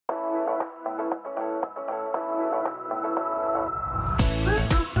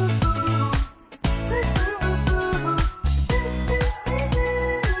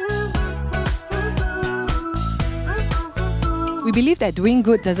We believe that doing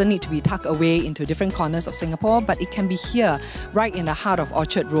good doesn't need to be tucked away into different corners of Singapore, but it can be here, right in the heart of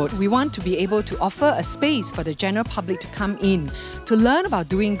Orchard Road. We want to be able to offer a space for the general public to come in, to learn about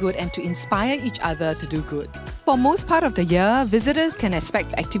doing good and to inspire each other to do good. For most part of the year, visitors can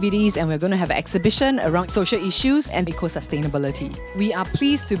expect activities, and we're going to have an exhibition around social issues and eco-sustainability. We are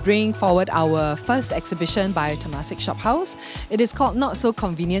pleased to bring forward our first exhibition by Temasek Shophouse. It is called Not So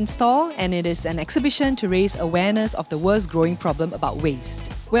Convenient Store, and it is an exhibition to raise awareness of the world's growing problem about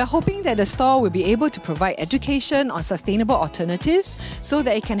waste. We're hoping that the store will be able to provide education on sustainable alternatives so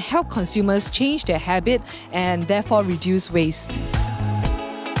that it can help consumers change their habit and therefore reduce waste.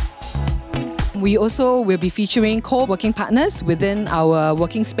 We also will be featuring co-working partners within our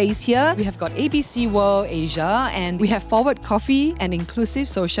working space here. We have got ABC World Asia, and we have Forward Coffee, an inclusive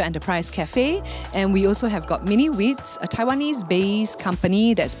social enterprise cafe. And we also have got Mini Wheats, a Taiwanese-based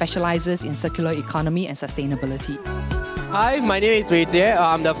company that specializes in circular economy and sustainability. Hi, my name is Wei Jie.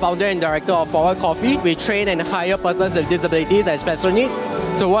 I'm the founder and director of Forward Coffee. We train and hire persons with disabilities and special needs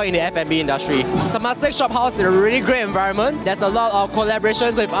to work in the F&B industry. Temasek Shophouse is a really great environment. There's a lot of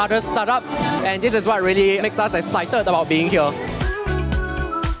collaborations with other startups, and this is what really makes us excited about being here.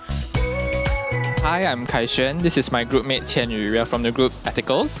 Hi, I'm Kai Xuan. This is my groupmate Qian Yu. We are from the group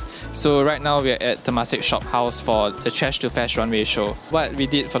Ethicals. So right now we're at Temasek Shophouse for the Trash to Fash runway show. What we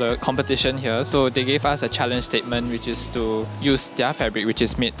did for the competition here, so they gave us a challenge statement, which is to use their fabric, which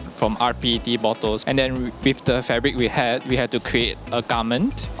is made from RPET bottles. And then with the fabric we had to create a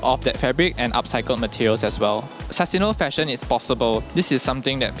garment of that fabric and upcycled materials as well. Sustainable fashion is possible. This is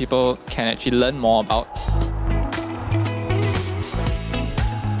something that people can actually learn more about.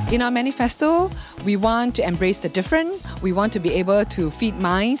 In our manifesto, we want to embrace the different, we want to be able to feed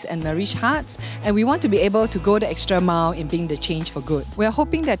minds and nourish hearts, and we want to be able to go the extra mile in being the change for good. We're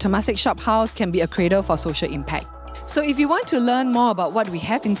hoping that Temasek Shophouse can be a cradle for social impact. So if you want to learn more about what we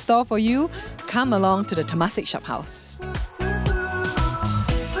have in store for you, come along to the Temasek Shophouse.